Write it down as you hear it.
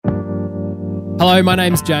Hello, my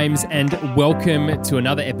name's James, and welcome to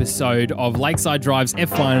another episode of Lakeside Drive's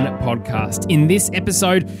F1 podcast. In this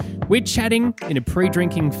episode, we're chatting in a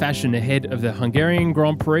pre-drinking fashion ahead of the Hungarian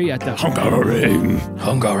Grand Prix at the Hungaroring.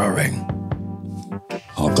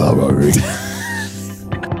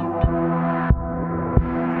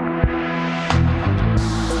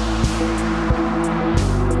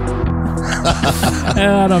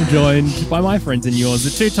 And I'm joined by my friends and yours, the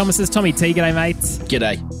two Thomases. Tommy T, g'day, mate.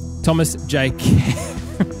 G'day. Thomas Jake.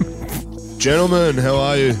 Gentlemen, how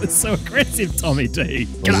are you? It's so aggressive, Tommy T.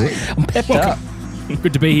 G'day. I'm pepped up.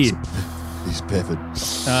 Good to be here. He's peppered.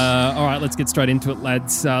 All right, let's get straight into it,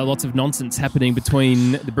 lads. Lots of nonsense happening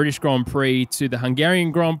between the British Grand Prix to the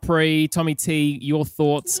Hungarian Grand Prix. Tommy T, your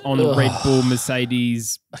thoughts on the Red Bull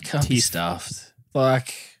Mercedes? I can't be stuffed.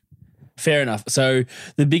 Fair enough. So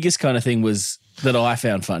the biggest kind of thing was that I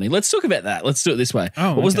found funny. Let's talk about that. Let's do it this way.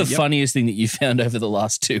 What was the funniest thing that you found over the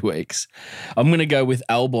last 2 weeks? I'm going to go with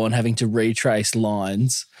Albon having to retrace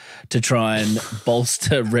lines to try and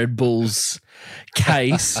bolster Red Bull's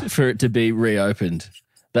case for it to be reopened.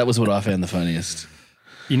 That was what I found the funniest.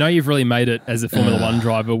 You know you've really made it as a Formula One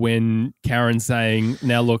driver when Karen's saying,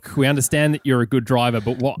 now look, we understand that you're a good driver,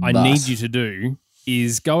 but what I need you to do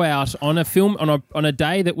is go out on a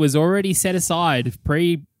day that was already set aside,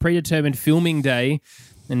 predetermined filming day,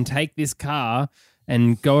 and take this car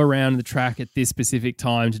and go around the track at this specific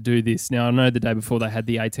time to do this. Now, I know the day before they had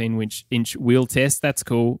the 18-inch wheel test. That's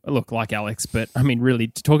cool. Look, like Alex, but I mean, really,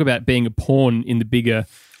 to talk about being a pawn in the bigger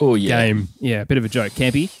game, a bit of a joke.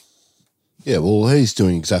 Campy? Yeah, well, he's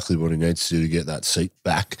doing exactly what he needs to do to get that seat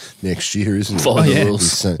back next year, isn't he? Follow the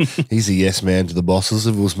rules. He's a yes man to the bosses.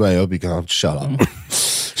 If it was me, I'd be going, shut up.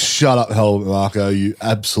 Shut up, Helmut Marko, you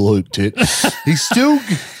absolute tit. That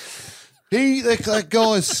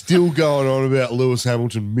guy's still going on about Lewis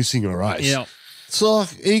Hamilton missing a race. Yeah. It's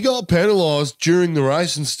like he got penalised during the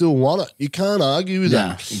race and still won it. You can't argue with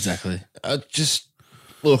that. Exactly.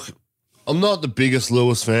 Look, I'm not the biggest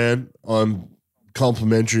Lewis fan. I'm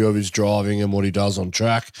complimentary of his driving and what he does on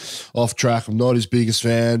track. Off track, I'm not his biggest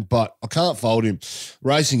fan, but I can't fault him.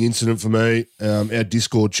 Racing incident for me. Our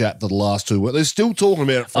Discord chat for the last 2 weeks. They're still talking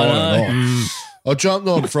about it Friday night. I jumped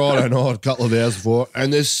on Friday night a couple of hours before,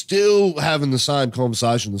 and they're still having the same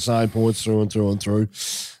conversation, the same points through and through and through.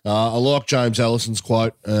 I like James Ellison's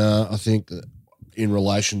quote. I think that in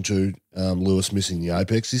relation to Lewis missing the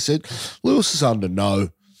apex, he said, Lewis is under no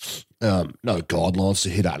guidelines to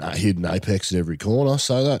hit an apex at every corner.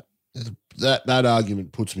 So that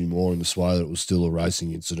argument puts me more in the sway that it was still a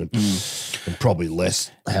racing incident and probably less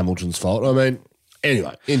Hamilton's fault. I mean,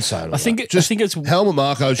 anyway, insane. I think it's Helmut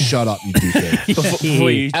Marko, shut up, you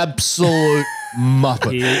dickhead. Absolute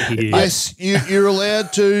muppet. Yes, you're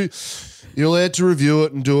allowed to. You're allowed to review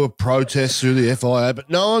it and do a protest through the FIA, but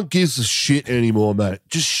no one gives a shit anymore, mate.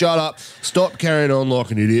 Just shut up. Stop carrying on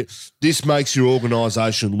like an idiot. This makes your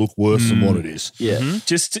organisation look worse than what it is. Yeah.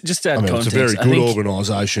 Just to add context. It's a very good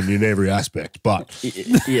organisation in every aspect, but...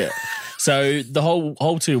 Yeah. So the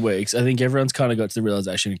whole 2 weeks, I think everyone's kind of got to the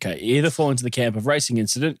realisation, okay, you either fall into the camp of racing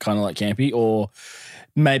incident, kind of like Campy, or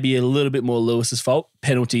maybe a little bit more Lewis's fault,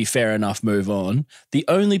 penalty, fair enough, move on. The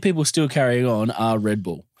only people still carrying on are Red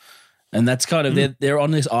Bull. And that's kind of, they're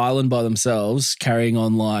on this island by themselves carrying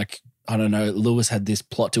on like, I don't know, Lewis had this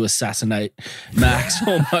plot to assassinate Max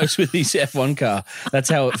almost with his F1 car. That's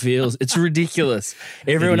how it feels. It's ridiculous.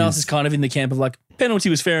 Everyone else is kind of in the camp of like, penalty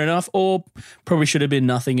was fair enough or probably should have been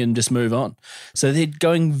nothing and just move on. So they're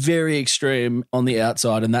going very extreme on the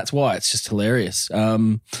outside and that's why it's just hilarious.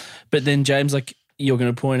 But then James, like you're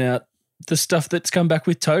going to point out the stuff that's come back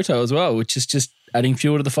with Toto as well, which is just adding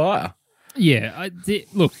fuel to the fire. Yeah,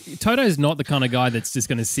 look, Toto's not the kind of guy that's just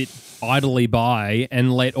going to sit idly by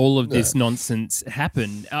and let all of this nonsense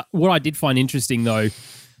happen. What I did find interesting, though,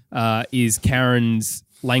 is Karen's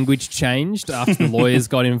language changed after the lawyers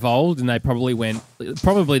got involved, and they probably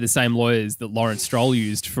the same lawyers that Lawrence Stroll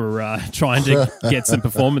used for trying to get some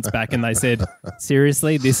performance back, and they said,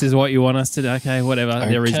 seriously, this is what you want us to do? Okay, whatever,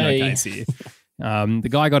 there is no case here. The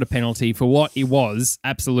guy got a penalty for what it was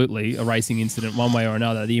absolutely a racing incident one way or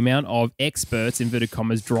another. The amount of experts, inverted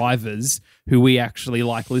commas, drivers who we actually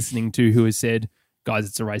like listening to who has said, guys,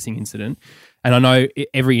 it's a racing incident. And I know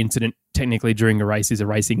every incident technically during a race is a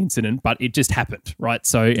racing incident, but it just happened, right?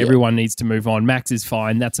 So everyone needs to move on. Max is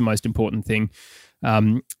fine. That's the most important thing.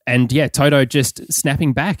 Toto just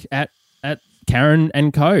snapping back at Karen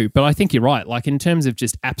and co. But I think you're right. Like in terms of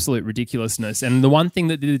just absolute ridiculousness. And the one thing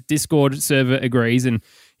that the Discord server agrees, and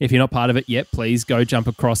if you're not part of it yet, please go jump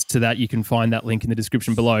across to that. You can find that link in the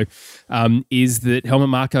description below, is that Helmut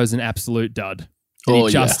Marko is an absolute dud. And Oh,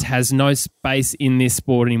 he just has no space in this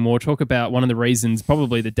sport anymore. Talk about one of the reasons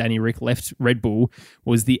probably that Danny Rick left Red Bull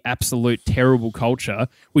was the absolute terrible culture,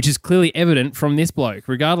 which is clearly evident from this bloke.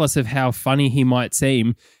 Regardless of how funny he might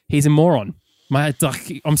seem, he's a moron.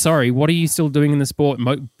 I'm sorry, what are you still doing in the sport?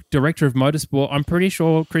 Director of motorsport, I'm pretty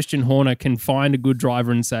sure Christian Horner can find a good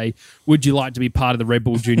driver and say, would you like to be part of the Red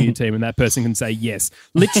Bull junior team? And that person can say yes.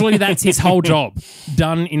 Literally, that's his whole job,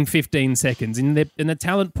 done in 15 seconds. In the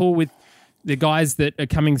talent pool with the guys that are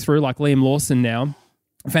coming through, like Liam Lawson now,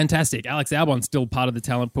 fantastic. Alex Albon's still part of the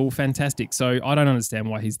talent pool, fantastic. So I don't understand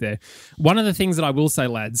why he's there. One of the things that I will say,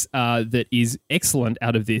 lads, that is excellent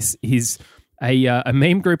out of this is a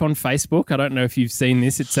meme group on Facebook. I don't know if you've seen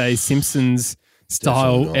this. It's a Simpsons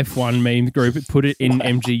style F1 meme group. Put it in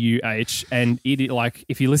MGUH, and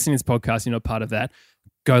if you listen to this podcast, you're not part of that.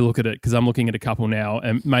 Go look at it, because I'm looking at a couple now,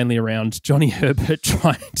 and mainly around Johnny Herbert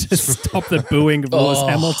trying to stop the booing of Lewis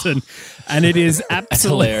Hamilton, and it is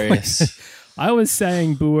absolutely hilarious. I was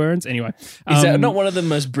saying boo earns. Anyway. Is that not one of the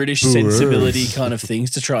most British sensibility kind of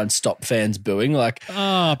things to try and stop fans booing?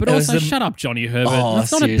 But also shut up, Johnny Herbert.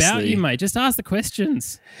 That's not seriously. about you, mate. Just ask the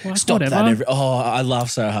questions. Stop whatever. that. I laugh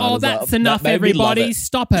so hard. Oh, that's enough, everybody.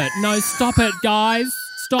 Stop it. No, stop it, guys.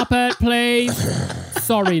 Stop it, please.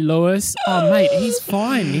 Sorry, Lewis. Oh, mate, he's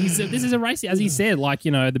fine. This is a race. As he said,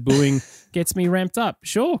 the booing gets me ramped up.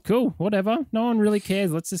 Sure, cool, whatever. No one really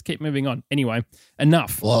cares. Let's just keep moving on. Anyway,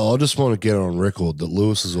 enough. Well, I just want to get on record that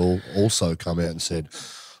Lewis has also come out and said,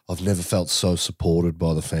 I've never felt so supported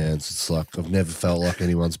by the fans. It's like I've never felt like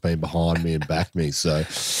anyone's been behind me and backed me. So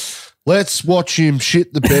let's watch him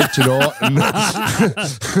shit the bed tonight.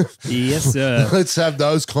 Yes, sir. Let's have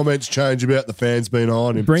those comments change about the fans being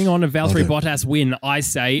on him. Bring on a Valtteri Bottas win, I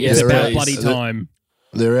say. It's about bloody time.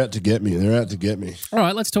 They're out to get me. All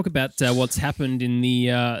right, let's talk about what's happened in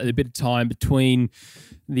the bit of time between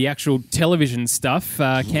the actual television stuff.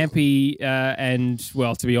 Campy and,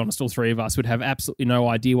 well, to be honest, all three of us would have absolutely no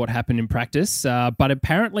idea what happened in practice. But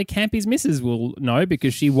apparently Campy's missus will know,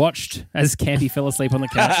 because she watched as Campy fell asleep on the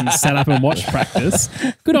couch and sat up and watched practice.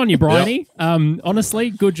 Good on you, Bryony. Yep. Honestly,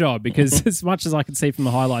 good job, because as much as I could see from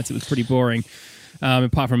the highlights, it was pretty boring,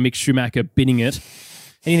 apart from Mick Schumacher binning it.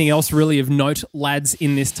 Anything else really of note, lads,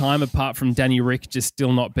 in this time, apart from Danny Rick just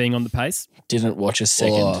still not being on the pace? Didn't watch a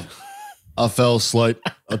second. I fell asleep.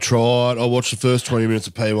 I tried. I watched the first 20 minutes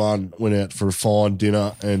of P1, went out for a fine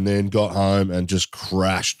dinner, and then got home and just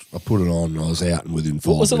crashed. I put it on, and I was out and within 5 minutes.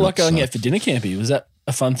 What was it like going out for dinner, Campy? Was that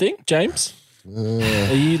a fun thing, James?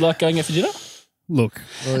 Are you like going out for dinner? Look,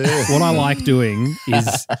 what I like doing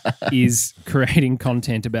is creating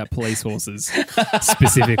content about police horses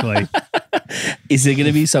specifically. Is there going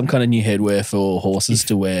to be some kind of new headwear for horses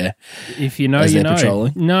to wear? If you know, as you they're know.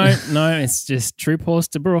 patrolling? No, it's just Troop Horse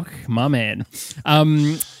to Brook, my man.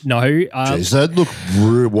 No. Jeez, they'd look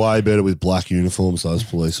way better with black uniforms, those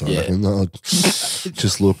police, I reckon. They'd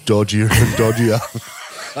just look dodgier and dodgier.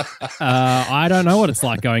 I don't know what it's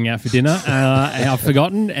like going out for dinner. I've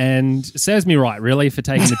forgotten, and serves me right, really, for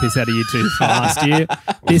taking the piss out of you two for last year.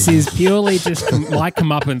 This is purely just my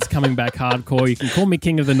comeuppance coming back hardcore. You can call me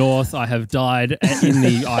King of the North. I have died in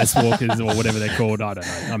the Ice Walkers or whatever they're called. I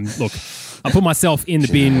don't know. Look, I put myself in the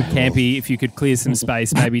bin, Campy. If you could clear some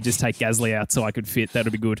space, maybe just take Gasly out so I could fit. That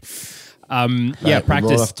would be good. Mate, practice.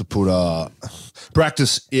 We'll have to put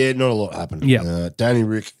practice. Yeah, not a lot happened. Yeah, Danny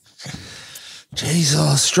Rick. Jeez,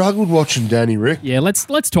 I struggled watching Danny Rick. Yeah, let's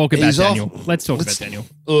talk about Daniel. Let's talk about Daniel.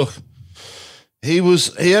 Look, he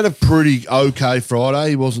had a pretty okay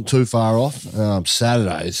Friday. He wasn't too far off.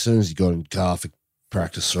 Saturday, as soon as he got in car for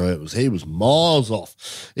practice 3, he was miles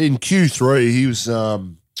off. In Q3,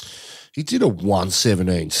 he did a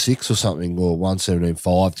 1:17.6 or something, or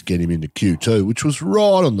 1:17.5 to get him into Q2, which was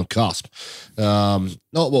right on the cusp.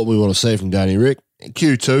 Not what we want to see from Danny Rick.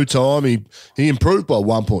 Q2 time, he improved by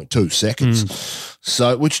 1.2 seconds.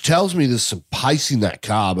 So, which tells me there's some pace in that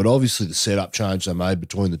car, but obviously the setup change they made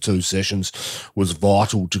between the two sessions was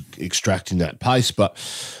vital to extracting that pace. But,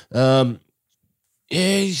 as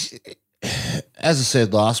I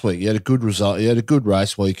said last week, he had a good result. He had a good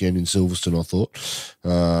race weekend in Silverstone, I thought.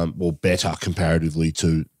 Better comparatively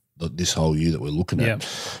to this whole year that we're looking at.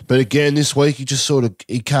 But again, this week he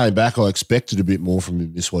came back. I expected a bit more from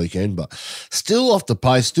him this weekend, but still off the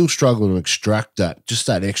pace, still struggling to extract that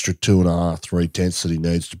extra 2.5, 3 tenths that he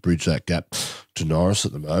needs to bridge that gap to Norris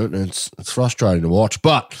at the moment. And it's frustrating to watch.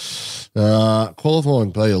 But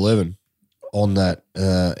qualifying P11 on that,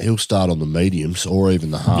 he'll start on the mediums or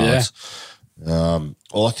even the hards.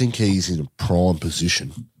 I think he's in a prime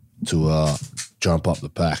position to jump up the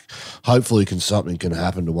pack. Hopefully something can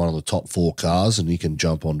happen to one of the top 4 cars and he can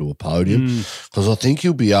jump onto a podium, because I think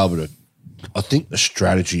he'll be able to I think the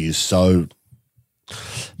strategy is so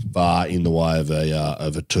far in the way of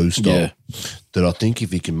a two-stop that I think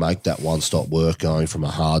if he can make that one-stop work going from a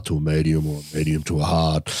hard to a medium or a medium to a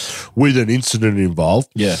hard with an incident involved,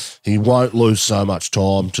 he won't lose so much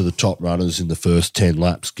time to the top runners in the first 10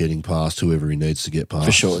 laps getting past whoever he needs to get past.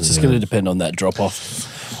 For sure. It's just going to depend on that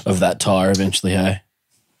drop-off of that tyre eventually, hey?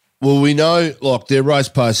 Well, we know, like, their race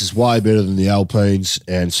pace is way better than the Alpines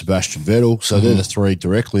and Sebastian Vettel, so they're the three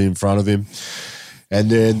directly in front of him. And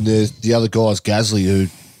then there's the other guys, Gasly, who,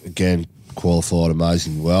 again, qualified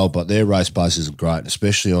amazingly well, but their race pace isn't great,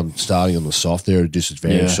 especially on starting on the soft. They're at a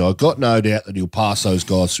disadvantage. So I've got no doubt that he'll pass those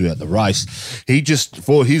guys throughout the race. He just,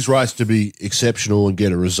 for his race to be exceptional and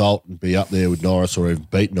get a result and be up there with Norris or even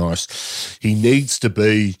beat Norris, he needs to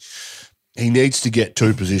get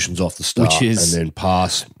two positions off the start, which is and then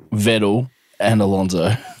pass Vettel and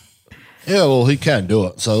Alonso. Yeah, well, he can do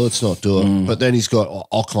it, so let's not do it. But then he's got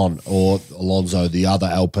Ocon or Alonso, the other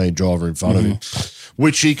Alpine driver in front of him,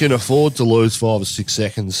 which he can afford to lose 5 or 6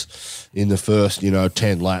 seconds in the first,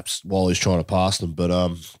 10 laps while he's trying to pass them. But,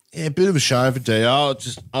 a bit of a shame for DR.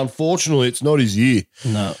 Just unfortunately, it's not his year.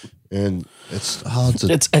 No. And it's hard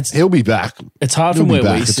to he'll be back. It's hard from where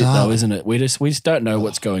we sit, though, isn't it? We just don't know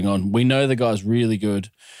what's going on. We know the guy's really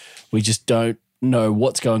good. We just don't know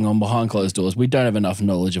what's going on behind closed doors. We don't have enough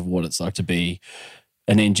knowledge of what it's like to be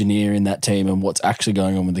an engineer in that team and what's actually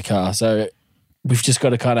going on with the car. So we've just got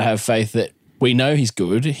to kind of have faith that we know he's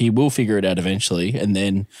good. He will figure it out eventually, and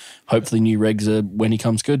then hopefully new regs are when he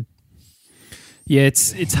comes good. Yeah,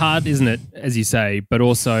 it's hard, isn't it, as you say, but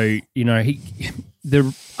also,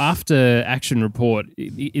 the after action report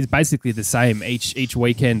is basically the same each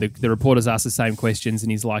weekend. The reporters ask the same questions,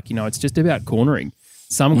 and he's like, it's just about cornering.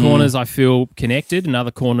 Some corners I feel connected, and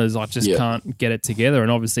other corners I just can't get it together.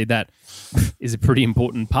 And obviously that is a pretty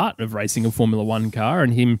important part of racing a Formula One car,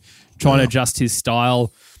 and him trying to adjust his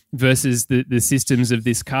style versus the systems of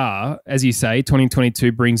this car. As you say,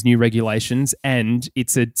 2022 brings new regulations, and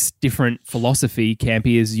it's a different philosophy,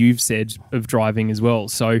 Campy, as you've said, of driving as well.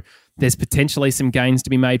 So there's potentially some gains to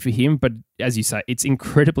be made for him, but as you say, it's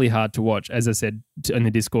incredibly hard to watch. As I said in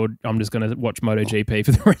the Discord, I'm just going to watch MotoGP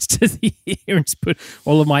for the rest of the year and just put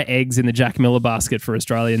all of my eggs in the Jack Miller basket for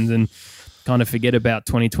Australians and kind of forget about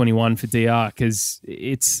 2021 for DR, because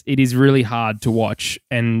it is really hard to watch.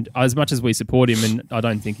 And as much as we support him, and I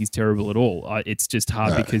don't think he's terrible at all, it's just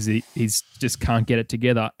hard because he's just can't get it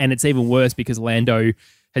together. And it's even worse because Lando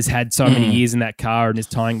has had so many years in that car and is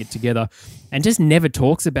tying it together and just never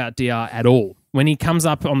talks about DR at all. When he comes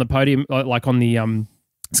up on the podium, like on the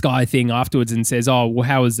Sky thing afterwards and says, oh, well,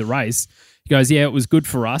 how was the race? He goes, yeah, it was good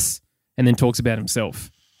for us, and then talks about himself,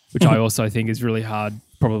 which I also think is really hard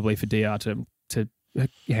probably for DR to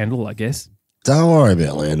handle, I guess. Don't worry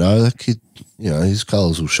about Lando. That kid, his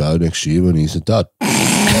colours will show next year when he's a dud.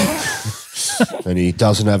 And he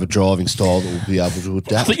doesn't have a driving style that will be able to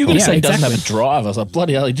adapt. I thought you were going to say he doesn't have a drive. I was like,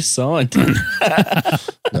 bloody hell, he just signed. No,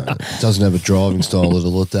 he doesn't have a driving style that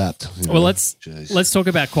will adapt. Well, let's talk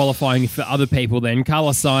about qualifying for other people then.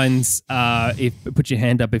 Carlos Sainz, put your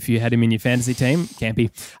hand up if you had him in your fantasy team. Campy.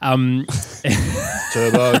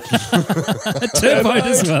 Turbo. Turbo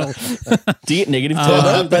as well. Do you get negative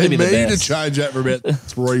turbo? They mean to change that for about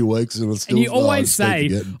 3 weeks, and it's still. And you always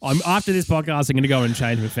say, after this podcast, I'm going to go and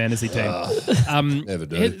change my fantasy team. Never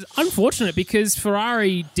do. It's unfortunate because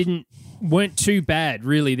Ferrari weren't too bad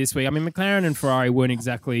really this week. I mean, McLaren and Ferrari weren't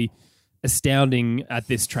exactly astounding at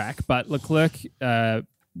this track, but Leclerc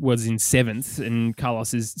was in 7th and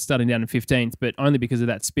Carlos is starting down in 15th, but only because of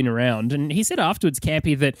that spin around. And he said afterwards,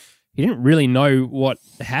 Campy, that he didn't really know what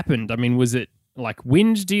happened. I mean, was it like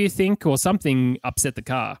wind, do you think, or something upset the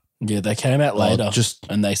car? Yeah, they came out later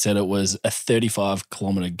and they said it was a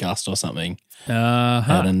 35-kilometre gust or something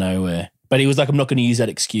out of nowhere. But he was like, I'm not going to use that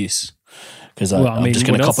excuse because I'm just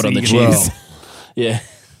going to cop it on the cheese. Yeah.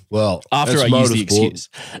 Well, after I use the excuse.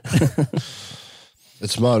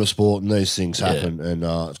 It's motorsport and these things happen. Yeah.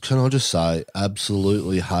 And can I just say,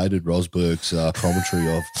 absolutely hated Rosberg's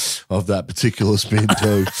commentary of that particular spin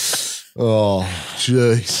too. Oh,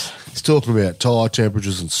 jeez. He's talking about tyre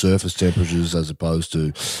temperatures and surface temperatures as opposed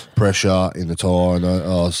to pressure in the tyre. And I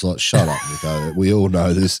was like, shut up, Nico. We all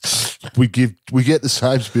know this. We get the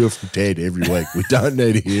same spiel from Ted every week. We don't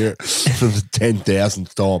need to hear it for the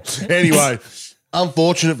 10,000th time. Anyway,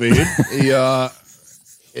 unfortunate for him.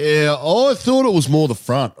 I thought it was more the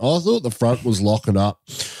front. I thought the front was locking up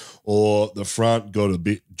or the front got a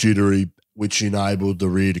bit jittery, which enabled the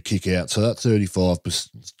rear to kick out. So that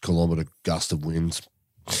 35-kilometre gust of wind,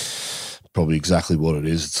 probably exactly what it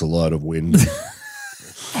is. It's a load of wind.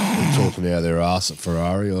 talking out their ass at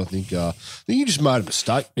Ferrari. I think you just made a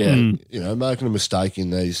mistake. Yeah. Making a mistake in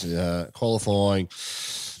these qualifying,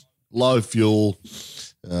 low fuel,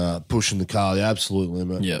 pushing the car the absolute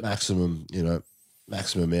limit,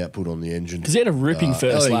 maximum output on the engine. Because he had a ripping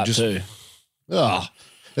first lap too.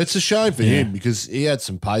 It's a shame for him because he had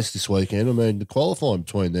some pace this weekend. I mean, the qualifying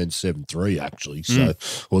between then 7-3 actually. So,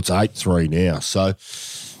 it's 8-3 now. So,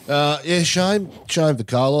 shame for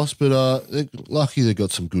Carlos, but they're lucky they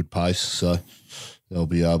got some good pace. So they'll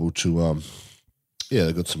be able to,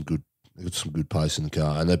 they got some good pace in the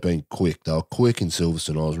car, and they've been quick. They were quick in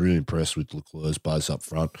Silverstone. I was really impressed with Leclerc's pace up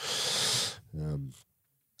front.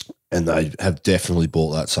 And they have definitely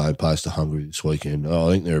brought that same pace to Hungary this weekend. I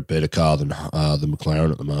think they're a better car than the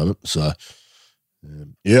McLaren at the moment. So,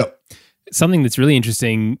 Something that's really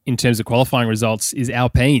interesting in terms of qualifying results is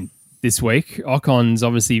Alpine this week. Ocon's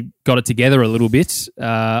obviously got it together a little bit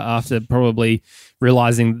after probably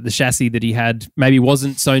realising that the chassis that he had maybe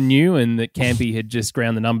wasn't so new and that Campy had just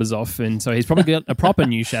ground the numbers off. And so he's probably got a proper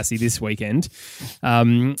new chassis this weekend.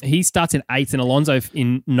 He starts in 8th and Alonso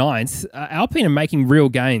in 9th. Alpine are making real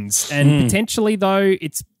gains. And potentially, though,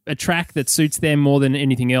 it's a track that suits them more than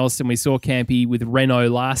anything else. And we saw Campy with Renault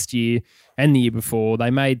last year and the year before.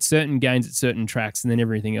 They made certain gains at certain tracks and then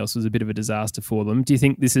everything else was a bit of a disaster for them. Do you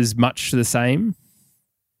think this is much the same?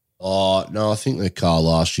 Oh, no, I think their car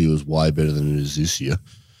last year was way better than it is this year.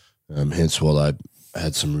 Hence why they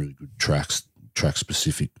had some really good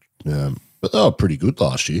track-specific. But they were pretty good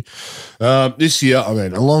last year. This year, I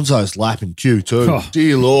mean, Alonso's lapping Q2. Oh.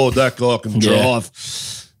 Dear Lord, that guy can drive.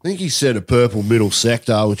 I think he set a purple middle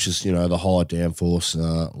sector, which is, the high downforce,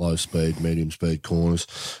 low speed, medium speed corners.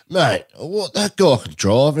 Mate, what that guy can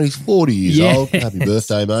drive, and he's 40 years old. Happy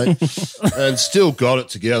birthday, mate. And still got it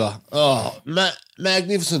together. Oh,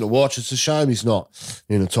 magnificent to watch. It's a shame he's not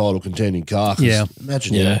in a title contending car.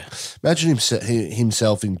 Imagine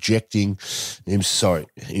himself injecting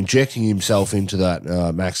himself into that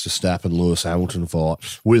Max Verstappen Lewis Hamilton fight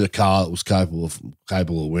with a car that was capable of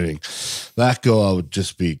winning. That guy would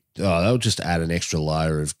just be. That would just add an extra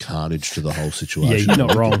layer of carnage to the whole situation. Yeah, you're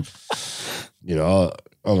not wrong.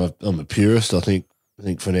 I'm a purist. I think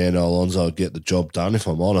Fernando Alonso would get the job done, if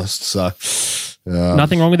I'm honest. So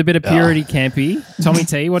nothing wrong with a bit of purity, Campy. Tommy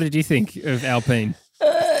T, what did you think of Alpine?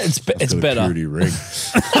 It's better. Purity ring.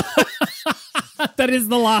 That is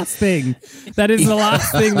the last thing. That is the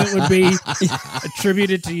last thing that would be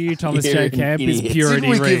attributed to you, Thomas J. Camp, is purity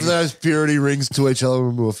rings. Didn't we give those purity rings to each other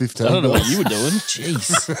when we were 15? I don't know what you were doing. Jeez.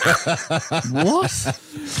 What?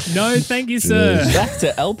 No, thank you, sir. Back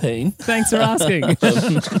to Alpine. Thanks for asking.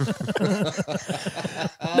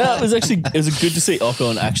 No, it was good to see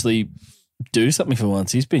Ocon actually do something for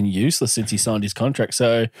once. He's been useless since he signed his contract.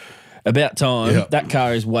 So about time. Yep. That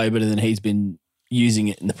car is way better than he's been using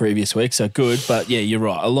it in the previous week, so good. But yeah, you're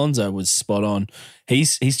right. Alonso was spot on.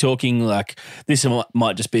 He's talking like this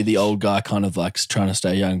might just be the old guy kind of like trying to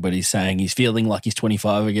stay young, but he's saying he's feeling like he's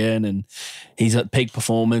 25 again and he's at peak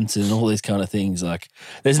performance and all these kind of things. Like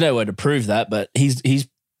there's no way to prove that, but he's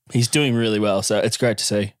doing really well. So it's great to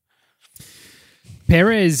see.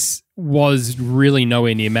 Perez was really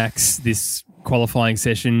nowhere near Max this qualifying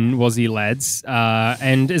session, was he, lads?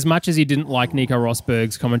 And as much as he didn't like Nico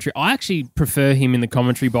Rosberg's commentary, I actually prefer him in the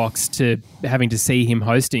commentary box to having to see him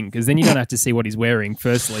hosting, because then you don't have to see what he's wearing,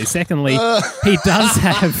 firstly. Secondly, he does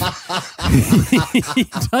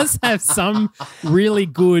have some really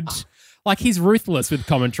good... Like, he's ruthless with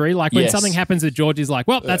commentary. Like, when something happens with George, he's like,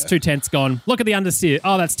 well, that's 2 tenths gone. Look at the understeer.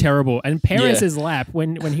 Oh, that's terrible. And Perez's lap,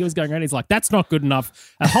 when he was going around, he's like, that's not good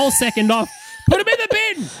enough. A whole second off. Put him in the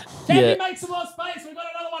bin. Can you make some more space? We've got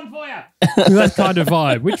another one for you. That kind of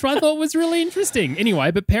vibe, which I thought was really interesting.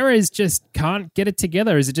 Anyway, but Perez just can't get it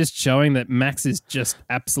together. Is it just showing that Max is just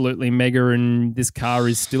absolutely mega and this car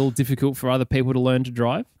is still difficult for other people to learn to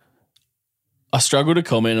drive? I struggle to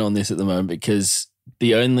comment on this at the moment because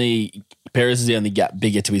Perez is the only gap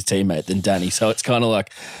bigger to his teammate than Danny. So it's kind of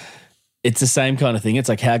like, it's the same kind of thing. It's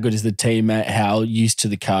like, how good is the teammate? How used to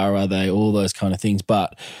the car are they? All those kind of things.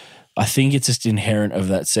 But I think it's just inherent of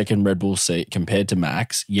that second Red Bull seat compared to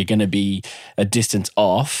Max. You're going to be a distance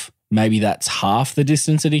off. Maybe that's half the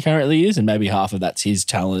distance that he currently is, and maybe half of that's his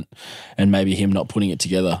talent and maybe him not putting it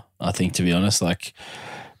together, I think, to be honest. Like,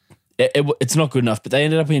 it's not good enough. But they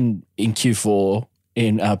ended up in Q4,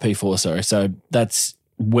 in P4, sorry. So that's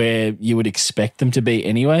where you would expect them to be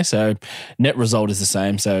anyway. So net result is the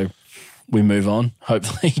same. So we move on.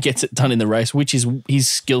 Hopefully he gets it done in the race, which is his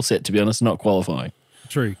skill set, to be honest, not qualifying.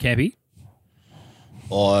 True. Cappy?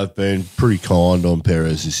 I've been pretty kind on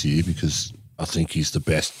Perez this year because I think he's the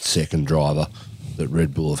best second driver that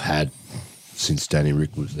Red Bull have had since Danny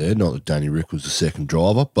Rick was there. Not that Danny Rick was the second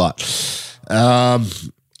driver, but are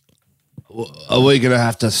we going to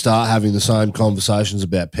have to start having the same conversations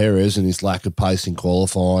about Perez and his lack of pace in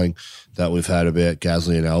qualifying that we've had about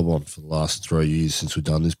Gasly and Albon for the last 3 years since we've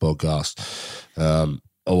done this podcast?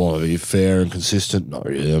 I want to be fair and consistent. Not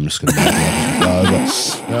really. I'm just going to make it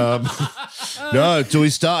go. But, no, do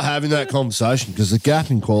we start having that conversation? Because the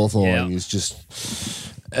gap in qualifying is just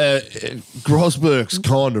Grosberg's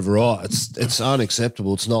kind of right. It's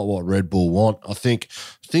unacceptable. It's not what Red Bull want. I think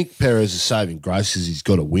Perez is saving grace as he's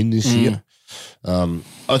got to win this year.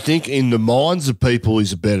 I think in the minds of people,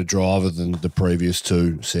 he's a better driver than the previous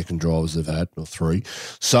 2 second drivers they've had, or 3.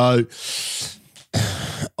 So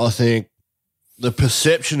I think the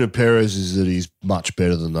perception of Perez is that he's much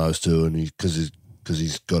better than those 2, and because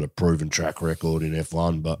he's got a proven track record in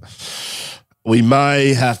F1. But we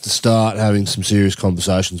may have to start having some serious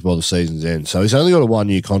conversations by the season's end. So he's only got a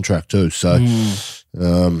 1-year contract too. So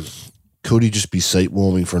could he just be seat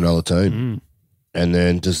warming for another team? And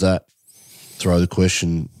then does that throw the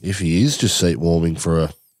question, if he is just seat warming for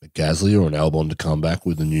a Gasly or an Albon to come back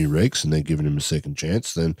with the new regs and they're giving him a second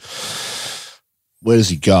chance, then where does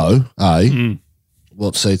he go?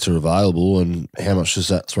 What seats are available and how much does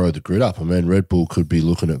that throw the grid up? I mean, Red Bull could be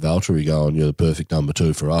looking at Valtteri going, you're the perfect number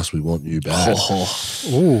 2 for us. We want you back.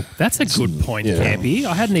 Oh, that's a good point, Campy.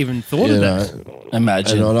 I hadn't even thought of that.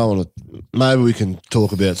 Imagine. And I don't want to. Maybe we can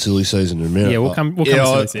talk about silly season in a minute. Yeah, we'll come to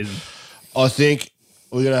silly season. I think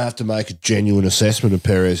we're going to have to make a genuine assessment of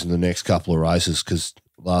Perez in the next couple of races because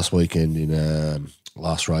last weekend in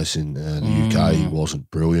last race in the UK, he wasn't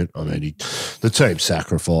brilliant. I mean, the team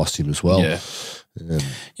sacrificed him as well.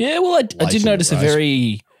 Yeah, well, I did notice a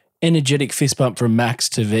very energetic fist bump from Max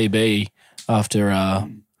to VB after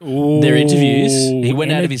their interviews. He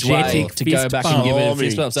went out of his way to go back and give it a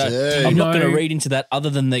fist bump. So I'm not going to read into that other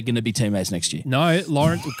than they're going to be teammates next year. No,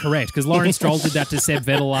 correct, because Lawrence Stroll did that to Seb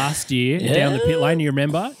Vettel last year down the pit lane. You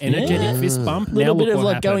remember? Energetic fist bump. A little bit of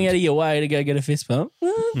like going out of your way to go get a fist bump.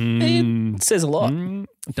 It says a lot.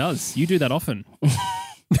 It does. You do that often.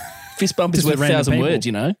 Fist bump is worth 1,000 words,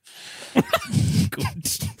 you know. Good.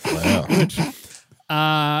 Wow.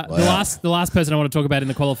 The last person I want to talk about in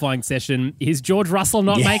the qualifying session is George Russell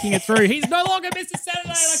not making it through. He's no longer Mr. Saturday, and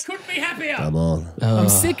I couldn't be happier. Come on. I'm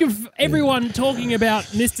sick of everyone talking about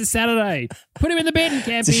Mr. Saturday. Put him in the bin,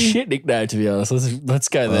 Campy. It's a shit nickname, to be honest. Let's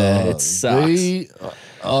go there. It sucks.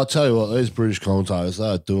 I'll tell you what, these British commentators,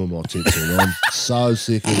 they're doing my tits in. I'm so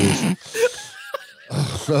sick of this.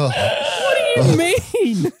 What do you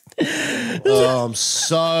mean? I'm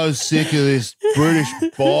so sick of this British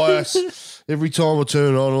bias. Every time I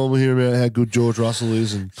turn it on, I'm hearing about how good George Russell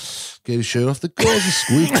is and get his shirt off. The guy's a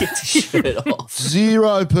squid. Get his shirt off.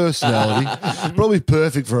 Zero personality. Probably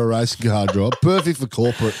perfect for a racing car drive. Perfect for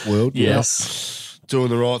corporate world. Yes. Doing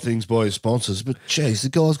the right things by his sponsors. But, geez, the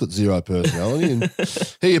guy's got zero personality. And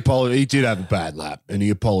he did have a bad lap and he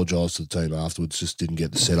apologised to the team afterwards, just didn't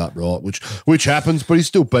get the setup right, which happens, but he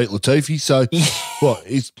still beat Latifi. So,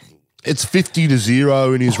 it's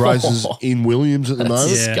 50-0 in his races in Williams at the moment.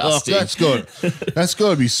 Disgusting. That's got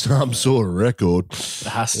to be some sort of record. It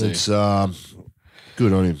has to. It's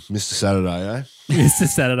good on him, Mr. Saturday, eh? Mr.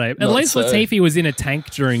 Saturday. At least so. Latifi was in a tank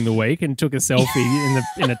during the week and took a selfie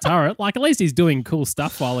in a turret. Like, at least he's doing cool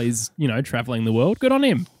stuff while he's, traveling the world. Good on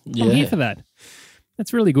him. Yeah. I'm here for that.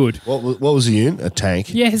 That's really good. What was he in? A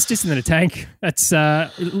tank? Yeah, it's just in a tank. That's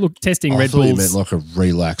testing I Red thought Bulls. you meant like a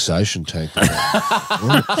relaxation tank.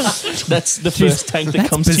 That's the first tank that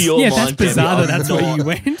comes to your mind. Yeah, that's bizarre Kevin. that's where you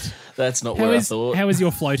went. That's not where I thought. How is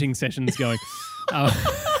your floating sessions going?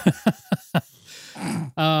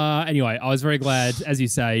 Anyway, I was very glad, as you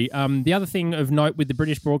say. The other thing of note with the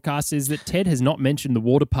British broadcast is that Ted has not mentioned the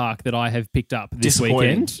water park that I have picked up this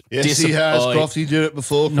weekend. Yes, he has. Crofty did it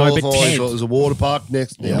before qualifying. So there's a water park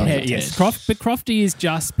next. Yes, but Crofty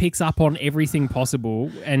just picks up on everything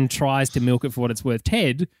possible and tries to milk it for what it's worth.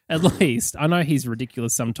 Ted, at least, I know he's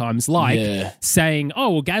ridiculous sometimes, saying,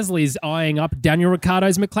 "Oh, well, Gasly's eyeing up Daniel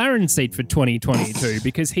Ricciardo's McLaren seat for 2022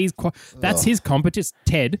 because that's his competence."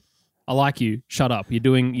 Ted, I like you. Shut up. You're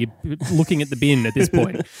looking at the bin at this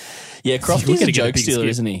point. Yeah, Crofty's a joke stealer,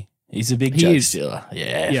 isn't he? He's a big joke stealer.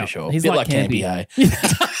 Yeah, for sure. He's a bit like Campy, hey?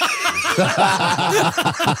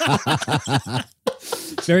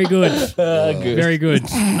 Very good. Very good.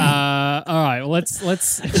 All right. Well, let's.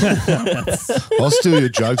 I'll steal your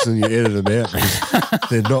jokes and you edit them out because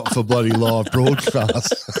they're not for bloody live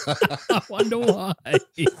broadcast. I wonder why.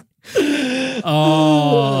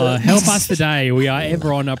 Oh, help us today. We are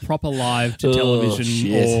ever on a proper live to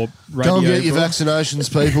television or radio. Go and get your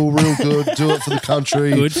vaccinations, people. Real good. Do it for the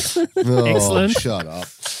country. Good. Oh, Excellent. Shut up.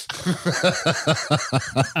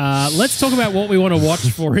 Let's talk about what we want to watch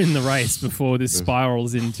for in the race before this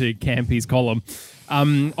spirals into Campy's column.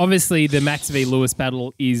 Obviously, the Max v Lewis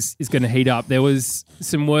battle is going to heat up. There was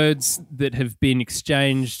some words that have been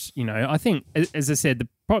exchanged. You know, I think, as I said,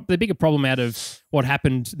 the bigger problem out of what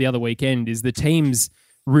happened the other weekend is the teams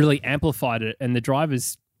really amplified it, and the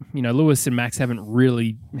drivers, you know, Lewis and Max haven't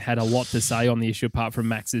really had a lot to say on the issue apart from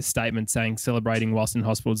Max's statement saying celebrating whilst in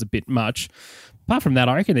hospital is a bit much. Apart from that,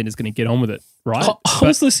 I reckon they're just going to get on with it, right? I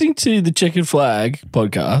was listening to the Checkered Flag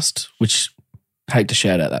podcast, which I hate to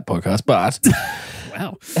shout out that podcast, but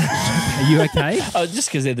wow, are you okay? Just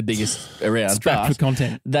because they're the biggest around. Strapped But for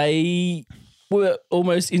content. they were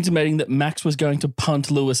almost intimating that Max was going to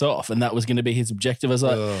punt Lewis off, and that was going to be his objective. I was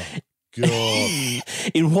like, Oh, God.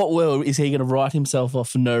 in what world is he going to write himself off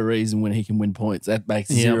for no reason when he can win points? That makes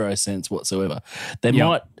zero sense whatsoever. They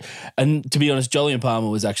might, and to be honest, Jolyon Palmer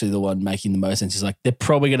was actually the one making the most sense. He's like, they're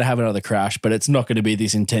probably going to have another crash, but it's not going to be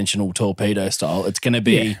this intentional torpedo style. It's going to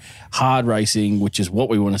be hard racing, which is what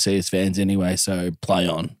we want to see as fans anyway. So play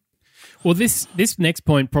on. Well, this next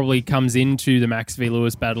point probably comes into the Max v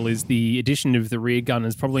Lewis battle is the addition of the rear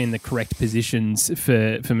gunners probably in the correct positions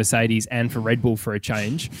for Mercedes and for Red Bull for a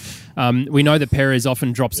change. We know that Perez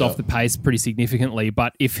often drops off the pace pretty significantly,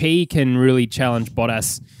 but if he can really challenge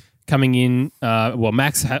Bottas coming in,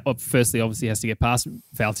 Max firstly obviously has to get past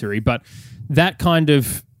Valtteri, but that kind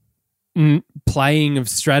of playing of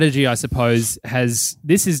strategy, I suppose,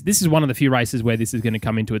 this is one of the few races where this is going to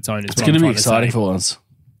come into its own. It's going to be exciting for once.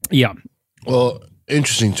 Yeah. Well,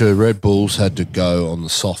 interesting too. Red Bulls had to go on the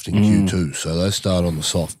soft in Q2, so they start on the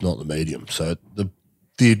soft, not the medium. So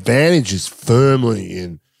the advantage is firmly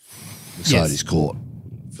in Mercedes' court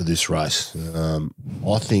for this race.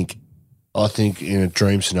 I think in a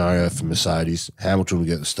dream scenario for Mercedes, Hamilton will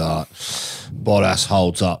get the start. Bottas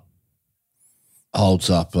holds up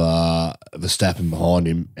Verstappen behind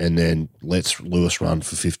him and then lets Lewis run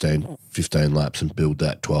for 15 laps and build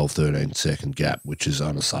that 12, 13 second gap, which is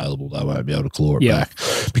unassailable. They won't be able to claw it back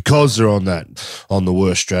because they're on the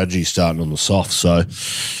worst strategy starting on the soft. So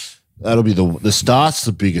that'll be the start's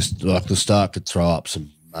the biggest. Like the start could throw up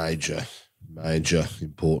some major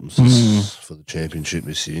importance for the championship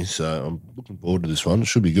this year. So I'm looking forward to this one. It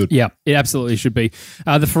should be good. Yeah, it absolutely should be.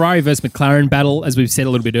 The Ferrari versus McLaren battle, as we've said a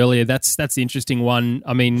little bit earlier, that's the interesting one.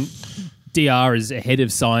 I mean, DR is ahead of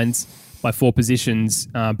Sainz by 4 positions,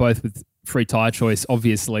 both with free tyre choice,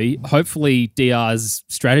 obviously. Hopefully DR's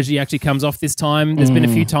strategy actually comes off this time. There's been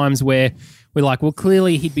a few times where we're like, well,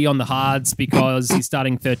 clearly he'd be on the hards because he's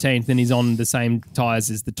starting 13th and he's on the same tyres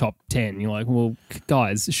as the top 10. You're like, well,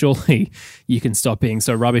 guys, surely you can stop being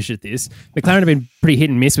so rubbish at this. McLaren have been pretty hit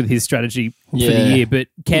and miss with his strategy for the year, but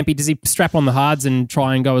Campy, does he strap on the hards and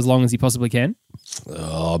try and go as long as he possibly can?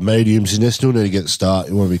 Mediums, and they still need to get the start.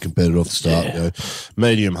 You want to be competitive off the start. You know,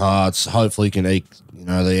 medium hards. Hopefully, you can eke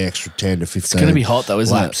the extra 10 to 15. It's going to be hot though,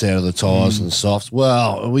 isn't laps out of the tyres and the softs.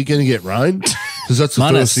 Well, are we going to get rain? Because that's the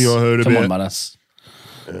first thing I heard Come about. on, Manus.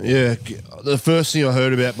 Yeah, the first thing I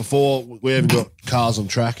heard about before we even got cars on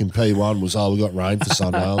track in P1 was, we got rain for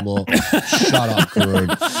Sunday. I'm like, shut up,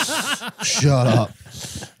 Karoon. Shut up.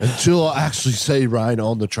 Until I actually see rain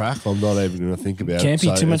on the track, I'm not even going to think about Can't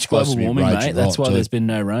it. be too much global warming, mate. That's why there's been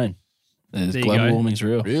no rain. Global warming's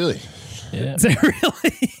real. Really? Yeah. Is it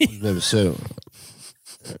really? I've never said it.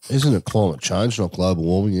 Isn't it climate change, not global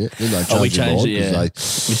warming yet? Didn't they We change changed it, their mind yeah.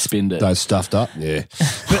 'cause We spinned it. they stuffed up? Yeah.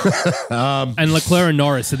 And Leclerc and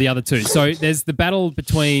Norris are the other two. So there's the battle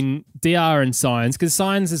between DR and Sainz, because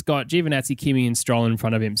Sainz has got Giovinazzi, Kimi, and Stroll in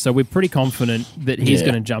front of him. So we're pretty confident that he's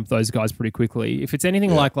going to jump those guys pretty quickly. If it's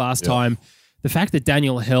anything like last time, the fact that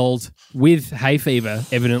Daniel held, with hay fever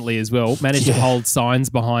evidently as well, managed to hold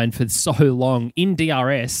Sainz behind for so long in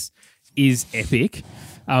DRS is epic.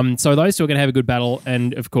 So those two are going to have a good battle.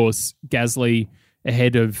 And, of course, Gasly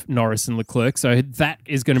ahead of Norris and Leclerc. So that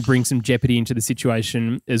is going to bring some jeopardy into the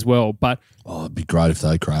situation as well. But It'd be great if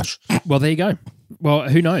they crash. well, there you go. Well,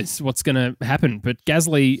 who knows what's going to happen? But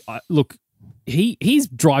Gasly, look, he's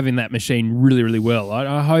driving that machine really, really well.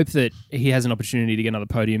 I hope that he has an opportunity to get another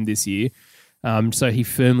podium this year. So he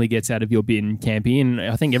firmly gets out of your bin, Campy, and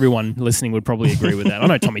I think everyone listening would probably agree with that. I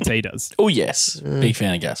know Tommy T does. Oh, yes. Big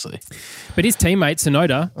fan of Gasly. But his teammate,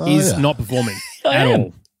 Sonoda, is not performing at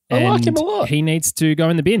all. I like him a lot. He needs to go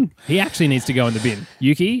in the bin. He actually needs to go in the bin.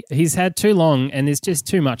 Yuki, he's had too long and there's just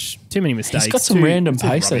too many mistakes. He's got some random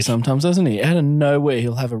pace though rubbish. sometimes, doesn't he? Out of nowhere,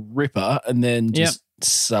 he'll have a ripper and then just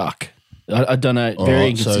suck. I don't know. Very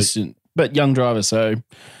inconsistent. But young driver, so...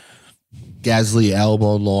 Gasly,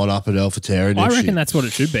 Albon line up at AlphaTauri. I reckon that's what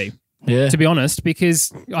it should be. Yeah. To be honest,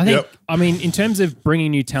 because I think, Yep. I mean, in terms of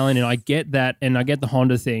bringing new talent in, I get that and I get the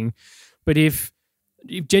Honda thing. But if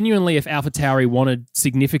AlphaTauri wanted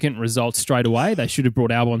significant results straight away, they should have brought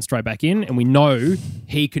Albon straight back in. And we know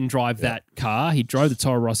he can drive that car. He drove the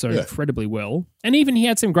Toro Rosso incredibly well. And even he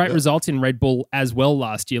had some great results in Red Bull as well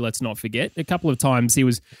last year, let's not forget. A couple of times he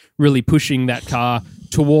was really pushing that car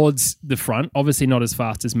towards the front. Obviously not as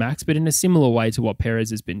fast as Max, but in a similar way to what Perez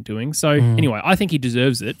has been doing. So anyway, I think he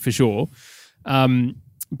deserves it for sure.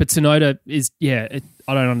 But Tsunoda is, I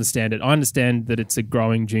don't understand it. I understand that it's a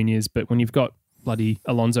growing juniors, but when you've got bloody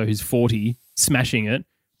Alonso who's 40 smashing it,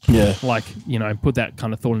 put that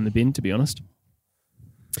kind of thought in the bin, to be honest.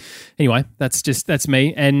 Anyway, that's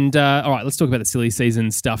me. And all right, let's talk about the silly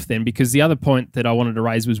season stuff then, because the other point that I wanted to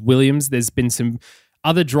raise was Williams. There's been some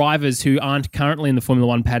other drivers who aren't currently in the Formula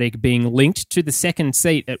One paddock being linked to the second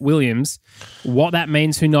seat at Williams. What that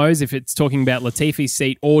means, who knows, if it's talking about Latifi's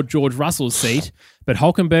seat or George Russell's seat. But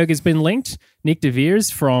Hulkenberg has been linked. Nick De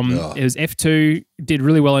Vries it was F2, did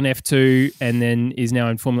really well in F2, and then is now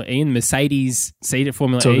in Formula E, in Mercedes seat at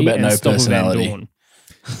Formula Talk E. about and no Stoffel personality. Van Dorn.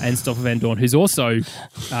 And Stoffel Van Dorn, who's also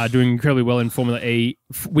doing incredibly well in Formula E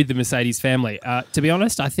with the Mercedes family. To be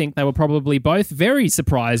honest, I think they were probably both very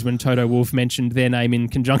surprised when Toto Wolff mentioned their name in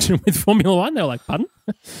conjunction with Formula One. They were like, pardon?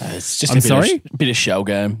 It's just a bit of shell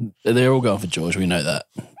game. They're all going for George. We know that.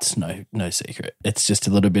 It's no secret. It's just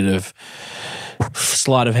a little bit of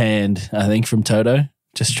sleight of hand, I think, from Toto,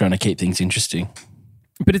 just trying to keep things interesting.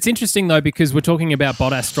 But it's interesting, though, because we're talking about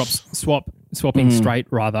Bottas swapping straight,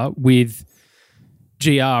 with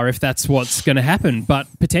GR, if that's what's going to happen. But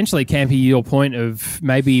potentially, Campy, your point of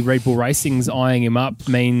maybe Red Bull Racing's eyeing him up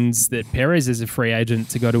means that Perez is a free agent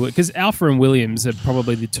to go to it. Because Alpha and Williams are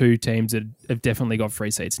probably the two teams that have definitely got free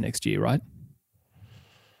seats next year, right?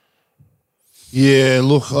 Yeah,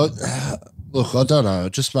 look, I don't know.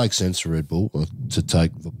 It just makes sense for Red Bull to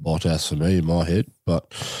take the Bottas for me in my head. But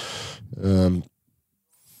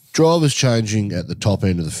drivers changing at the top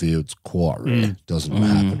end of the field is quite rare. Doesn't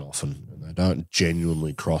happen often. They don't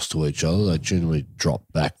genuinely cross to each other. They generally drop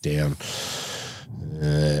back down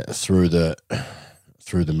through the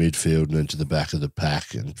midfield and into the back of the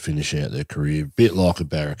pack and finish out their career, a bit like a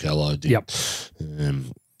Barrichello did. Yep.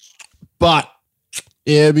 But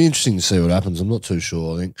yeah, it'd be interesting to see what happens. I'm not too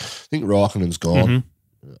sure. I think Raikkonen's gone.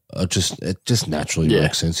 It just naturally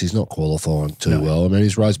makes sense. He's not qualifying too well. I mean,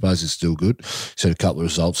 his race base is still good. He's had a couple of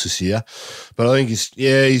results this year, but I think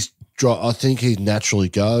I think he naturally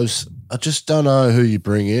goes. I just don't know who you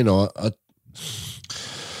bring in. I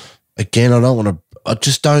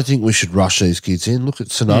just don't think we should rush these kids in. Look at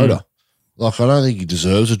Tsunoda. I don't think he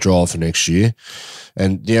deserves a drive for next year.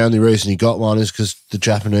 And the only reason he got one is because the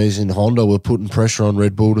Japanese in Honda were putting pressure on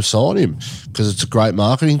Red Bull to sign him, because it's a great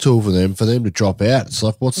marketing tool for them to drop out. It's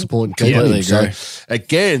like, what's the point in keeping him? So,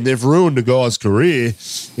 again, they've ruined the guy's career.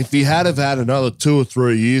 If he had another 2 or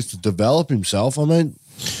 3 years to develop himself, I mean,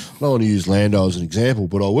 I don't want to use Lando as an example,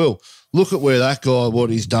 but I will. Look at where that guy, what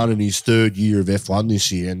he's done in his third year of F1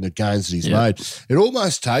 this year and the gains that he's made. It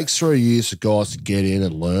almost takes 3 years for guys to get in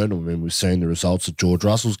and learn. I mean, we've seen the results that George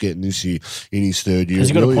Russell's getting this year in his third year. Has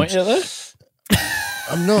he got a point yet, though?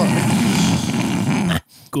 I'm not.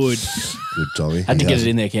 Good, Tommy. Had to get it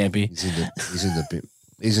in there, Campy. He's in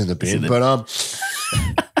the bin. But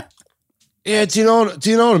yeah, do you know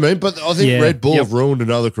what I mean? But I think Red Bull have ruined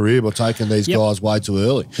another career by taking these guys way too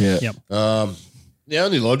early. Yep. The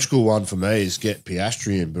only logical one for me is get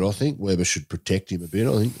Piastri in, but I think Webber should protect him a bit.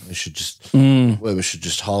 I think they should Webber should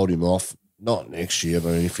just hold him off. Not next year,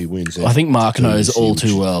 but if he wins, I think Mark knows all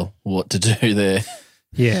too well what to do there.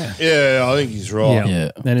 Yeah, I think he's right.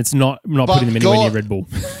 Yeah. And it's not putting them anywhere near Red Bull.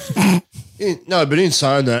 But in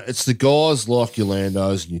saying that, it's the guys like your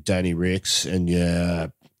Landos and your Danny Ricks and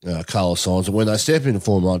your Carlos Sainz, and when they step into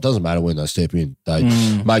Formula 1, it doesn't matter when they step in, they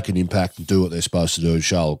make an impact and do what they're supposed to do.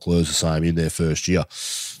 Charles Leclerc's the same in their first year.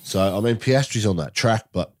 So I mean, Piastri's on that track,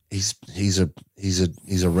 but he's a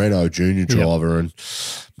Renault junior driver, and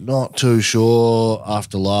not too sure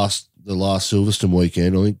after the last Silverstone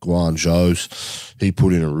weekend. I think Guangzhou's, he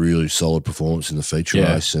put in a really solid performance in the feature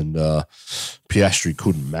race, and Piastri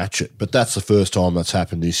couldn't match it. But that's the first time that's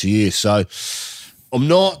happened this year. So I'm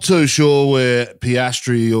not too sure where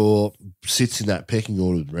Piastri or sits in that pecking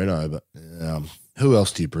order with Renault, but who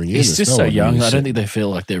else do you bring in? He's just so young. I don't think they feel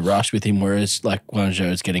like they're rushed with him, whereas like Guangzhou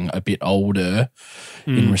is getting a bit older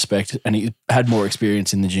in respect, and he had more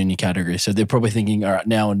experience in the junior category. So they're probably thinking, all right,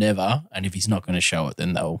 now or never, and if he's not going to show it,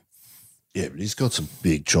 then they'll... Yeah, but he's got some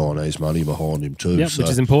big Chinese money behind him too. Yeah, which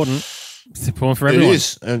is important. It's important for everyone. It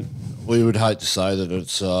is, and we would hate to say that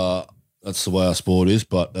it's that's the way our sport is,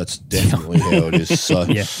 but that's definitely how it is. So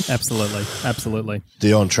Yeah, absolutely.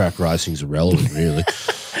 the on-track racing's irrelevant, really.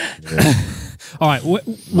 Yeah. All right,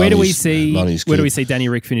 where do we see money's key. Danny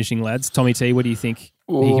Rick finishing, lads? Tommy T, what do you think he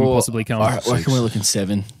can possibly come? I reckon we're looking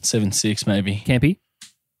 7-6 maybe. Campy?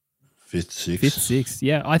 Fifth, sixth.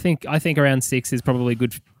 Yeah, I think around 6 is probably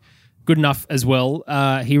good enough as well.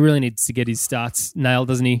 He really needs to get his starts nailed,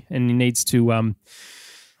 doesn't he? And he needs to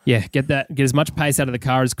get as much pace out of the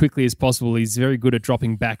car as quickly as possible. He's very good at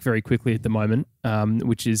dropping back very quickly at the moment,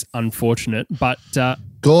 which is unfortunate. But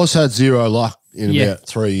Gore's had zero luck in Yeah. about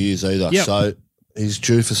 3 years either, Yep. so he's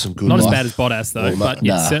due for some good not luck. as bad as Bottas though, Well, but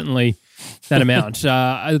it's certainly that amount.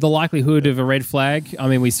 The likelihood of a red flag, I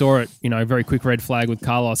mean, we saw it, a very quick red flag with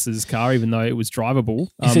Carlos's car, even though it was drivable.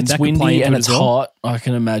 If it's that could play windy into and it it's as well. hot, I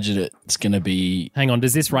can imagine it's going to be. Hang on,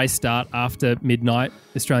 does this race start after midnight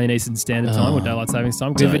Australian Eastern Standard Time or Daylight Savings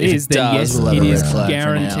Time? Because if it If is, it then does, yes, we'll have it a is red flag for an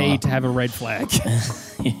guaranteed hour. to have a red flag.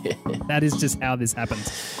 That is just how this happens.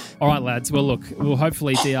 All right, lads. Well, look,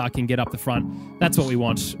 hopefully DR can get up the front. That's what we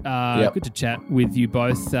want. Good to chat with you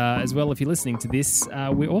both as well. If you're listening to this,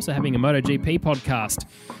 we're also having a MotoGP podcast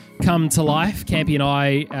come to life. Campy and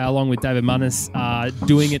I, along with David Munnis, are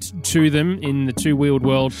doing it to them in the two-wheeled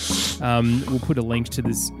world. We'll put a link to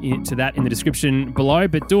that in the description below.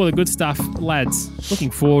 But do all the good stuff, lads.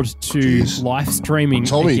 Looking forward to Jeez. live streaming.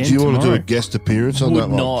 Tommy, again do you want to do a tomorrow. guest appearance on Would that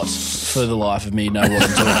one? not, for the life of me, know what I'm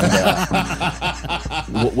talking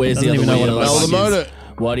about. Where's Doesn't the even other know what a wheel? Well, the motor- motor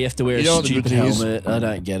Why do you have to wear You a know what the stupid good thing is? helmet? I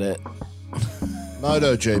don't get it.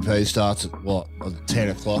 MotoGP starts at 10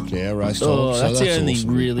 o'clock now, race time. Oh, so that's the only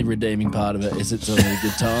awesome. really redeeming part of it. Is it's only a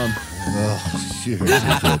good time. Oh, shit.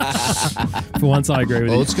 For once, I agree with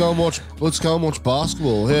Well, you. let's go and watch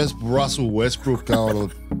basketball. Here's Russell Westbrook going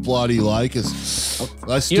to the bloody Lakers.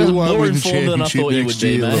 They still You're won't more win the informed than I championship thought you next would be,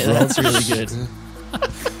 year. mate. LeBron. That's really good.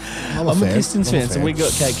 I'm I'm a Pistons fan, so we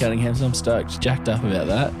got Kate Cunningham, so I'm stoked, jacked up about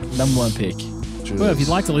that. Number 1 pick. Well, if you'd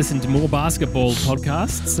like to listen to more basketball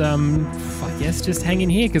podcasts, I guess just hang in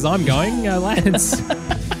here because I'm going, lads.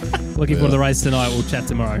 Looking forward to the race tonight. We'll chat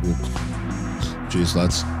tomorrow. Cheers,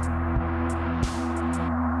 lads.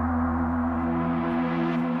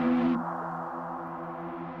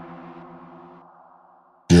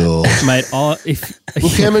 Oh. Mate, if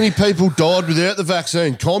Look how many people died without the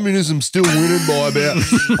vaccine. Communism's still winning by about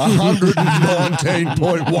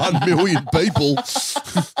 119.1 million people. it's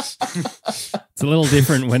a little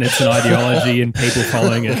different when it's an ideology and people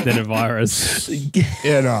following it than a virus.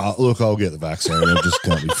 Yeah, no, look, I'll get the vaccine. I just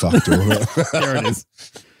can't be fucked doing it. There it is.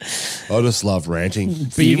 I just love ranting.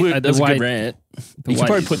 But That was a the way- good rant. the You could way-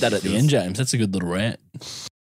 probably put that at the end, James. That's a good little rant.